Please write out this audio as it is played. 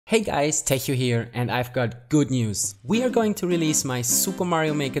Hey guys, Tachyo here, and I've got good news. We are going to release my Super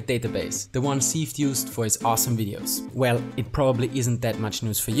Mario Maker database, the one Ceave used for his awesome videos. Well, it probably isn't that much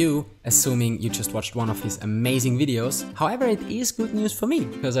news for you, assuming you just watched one of his amazing videos. However, it is good news for me,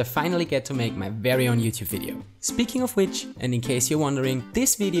 because I finally get to make my very own YouTube video. Speaking of which, and in case you're wondering,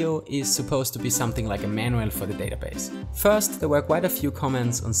 this video is supposed to be something like a manual for the database. First, there were quite a few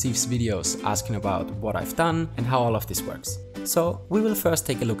comments on Ceave's videos asking about what I've done and how all of this works. So we will first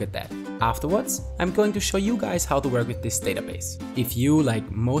take a look at that. Afterwards, I'm going to show you guys how to work with this database. If you, like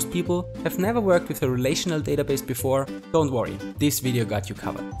most people, have never worked with a relational database before, don't worry, this video got you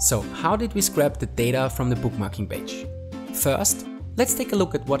covered. So how did we scrap the data from the bookmarking page? First, let's take a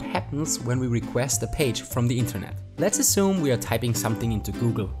look at what happens when we request a page from the internet. Let's assume we are typing something into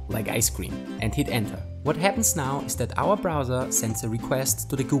Google, like ice cream, and hit enter. What happens now is that our browser sends a request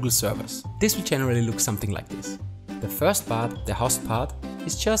to the Google servers. This will generally look something like this. The first part, the host part,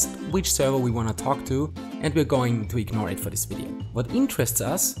 is just which server we want to talk to, and we're going to ignore it for this video. What interests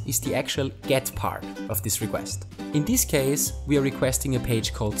us is the actual get part of this request. In this case, we are requesting a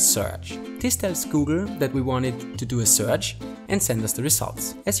page called search. This tells Google that we wanted to do a search and send us the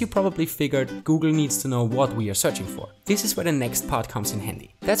results. As you probably figured, Google needs to know what we are searching for. This is where the next part comes in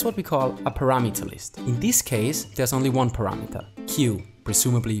handy. That's what we call a parameter list. In this case, there's only one parameter, Q,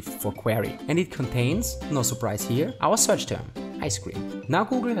 presumably for query, and it contains, no surprise here, our search term, ice cream. Now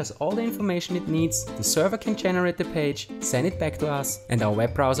Google has all the information it needs, the server can generate the page, send it back to us, and our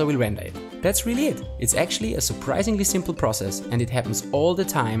web browser will render it. That's really it. It's actually a surprisingly simple process, and it happens all the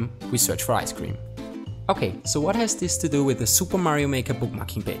time we search for ice cream. Okay, so what has this to do with the Super Mario Maker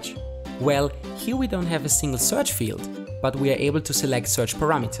bookmarking page? Well, here we don't have a single search field, but we are able to select search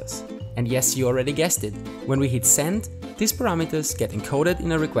parameters. And yes, you already guessed it. When we hit send, these parameters get encoded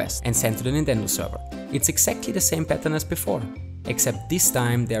in a request and sent to the Nintendo server. It's exactly the same pattern as before, except this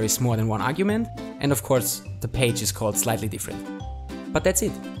time there is more than one argument, and of course the page is called slightly different. But that's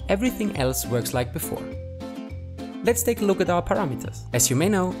it. Everything else works like before. Let's take a look at our parameters. As you may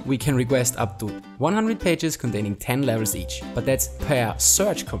know, we can request up to 100 pages containing 10 levels each, but that's per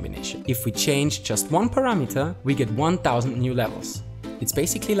search combination. If we change just one parameter, we get 1000 new levels. It's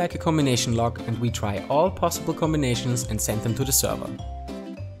basically like a combination log, and we try all possible combinations and send them to the server.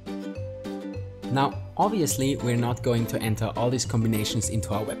 Now, obviously, we're not going to enter all these combinations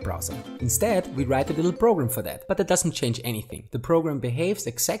into our web browser. Instead, we write a little program for that, but that doesn't change anything. The program behaves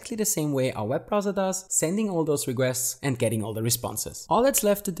exactly the same way our web browser does, sending all those requests and getting all the responses. All that's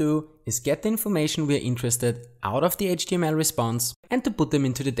left to do is get the information we're interested out of the HTML response and to put them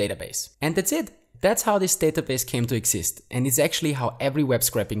into the database. And that's it. That's how this database came to exist, and it's actually how every web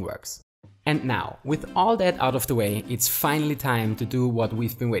scraping works. And now, with all that out of the way, it's finally time to do what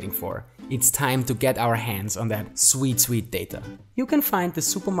we've been waiting for. It's time to get our hands on that sweet data. You can find the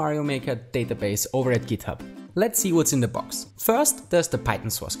Super Mario Maker database over at GitHub. Let's see what's in the box. First, there's the Python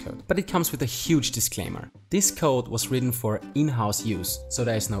source code, but it comes with a huge disclaimer. This code was written for in-house use, so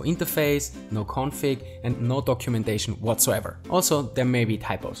there is no interface, no config, and no documentation whatsoever. Also, there may be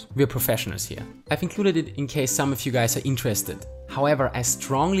typos. We're professionals here. I've included it in case some of you guys are interested. However, I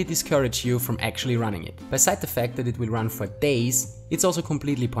strongly discourage you from actually running it. Beside the fact that it will run for days, it's also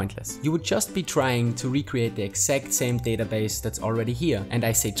completely pointless. You would just be trying to recreate the exact same database that's already here. And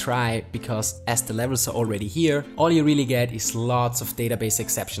I say try because as the levels are already here, all you really get is lots of database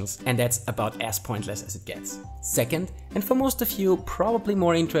exceptions, and that's about as pointless as it gets. Second, and for most of you probably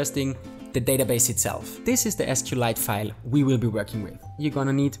more interesting, the database itself. This is the SQLite file we will be working with. You're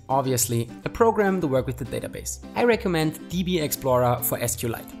gonna need, obviously, a program to work with the database. I recommend DB Explorer for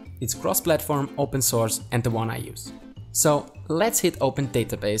SQLite. It's cross-platform, open source, and the one I use. So let's hit Open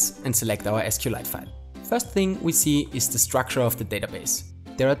Database and select our SQLite file. First thing we see is the structure of the database.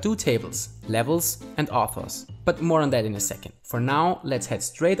 There are two tables, levels and authors, but more on that in a second. For now, let's head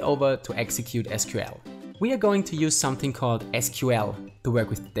straight over to execute SQL. We are going to use something called SQL to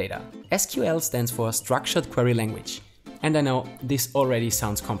work with the data. SQL stands for Structured Query Language. And I know this already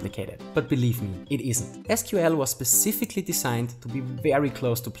sounds complicated, but believe me, it isn't. SQL was specifically designed to be very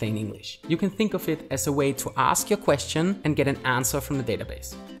close to plain English. You can think of it as a way to ask your question and get an answer from the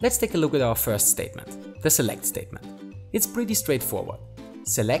database. Let's take a look at our first statement, the select statement. It's pretty straightforward.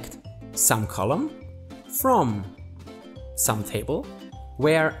 Select some column from some table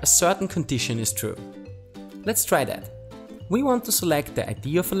where a certain condition is true. Let's try that. We want to select the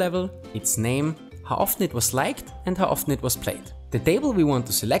ID of a level, its name, how often it was liked, and how often it was played. The table we want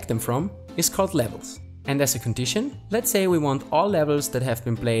to select them from is called levels. And as a condition, let's say we want all levels that have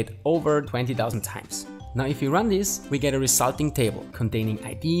been played over 20,000 times. Now if you run this, we get a resulting table containing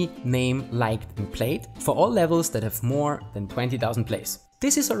ID, name, liked and played for all levels that have more than 20,000 plays.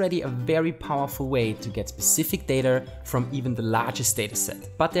 This is already a very powerful way to get specific data from even the largest dataset.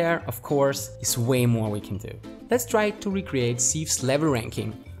 But there, of course, is way more we can do. Let's try to recreate Ceave's level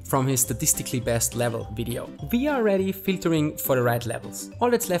ranking from his statistically best level video. We are already filtering for the right levels.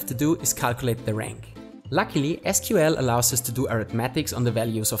 All that's left to do is calculate the rank. Luckily, SQL allows us to do arithmetics on the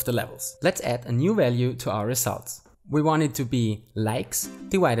values of the levels. Let's add a new value to our results. We want it to be likes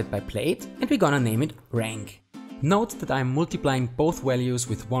divided by played, and we're gonna name it rank. Note that I'm multiplying both values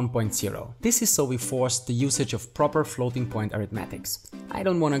with 1.0. This is so we force the usage of proper floating point arithmetics. I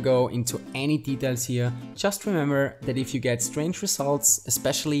don't want to go into any details here, just remember that if you get strange results,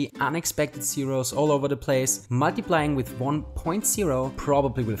 especially unexpected zeros all over the place, multiplying with 1.0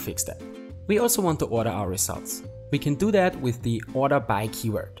 probably will fix that. We also want to order our results. We can do that with the order by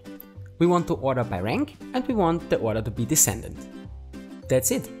keyword. We want to order by rank, and we want the order to be descendant.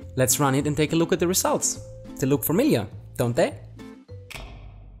 That's it. Let's run it and take a look at the results. They look familiar, don't they?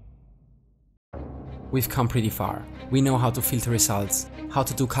 We've come pretty far. We know how to filter results, how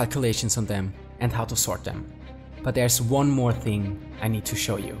to do calculations on them, and how to sort them. But there's one more thing I need to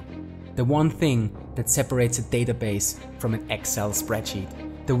show you. The one thing that separates a database from an Excel spreadsheet.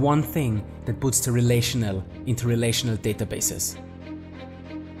 The one thing that puts the relational into relational databases.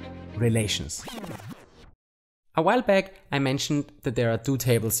 Relations. A while back, I mentioned that there are two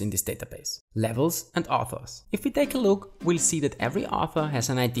tables in this database, levels and authors. If we take a look, we'll see that every author has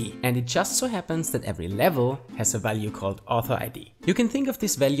an ID, and it just so happens that every level has a value called author ID. You can think of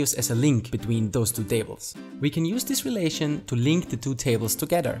these values as a link between those two tables. We can use this relation to link the two tables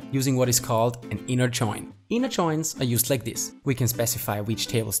together, using what is called an inner join. Inner joins are used like this. We can specify which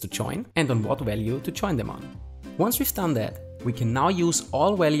tables to join and on what value to join them on. Once we've done that, we can now use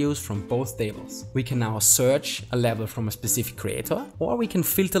all values from both tables. We can now search a level from a specific creator, or we can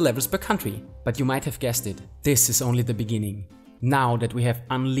filter levels per country. But you might have guessed it, this is only the beginning. Now that we have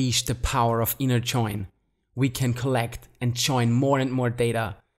unleashed the power of inner join, we can collect and join more and more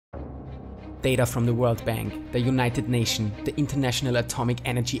data. Data from the World Bank, the United Nations, the International Atomic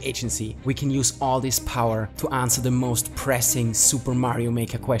Energy Agency. We can use all this power to answer the most pressing Super Mario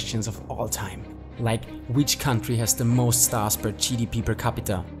Maker questions of all time. Like, which country has the most stars per GDP per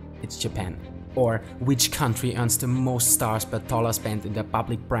capita? It's Japan. Or which country earns the most stars per dollar spent in their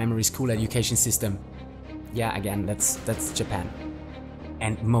public primary school education system? Yeah, again, that's Japan.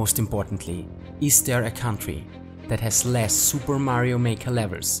 And most importantly, is there a country that has less Super Mario Maker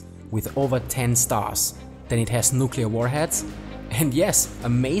levels with over 10 stars than it has nuclear warheads? And yes,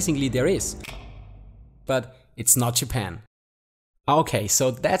 amazingly there is. But it's not Japan. Okay,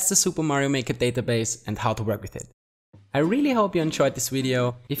 so that's the Super Mario Maker database and how to work with it. I really hope you enjoyed this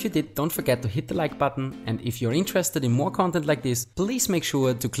video. If you did, don't forget to hit the like button, and if you're interested in more content like this, please make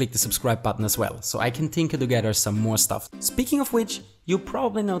sure to click the subscribe button as well, so I can tinker together some more stuff. Speaking of which, you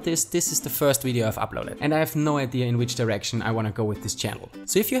probably noticed this is the first video I've uploaded, and I have no idea in which direction I want to go with this channel.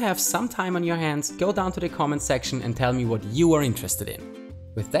 So if you have some time on your hands, go down to the comment section and tell me what you are interested in.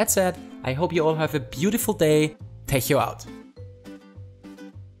 With that said, I hope you all have a beautiful day. Tachyo out.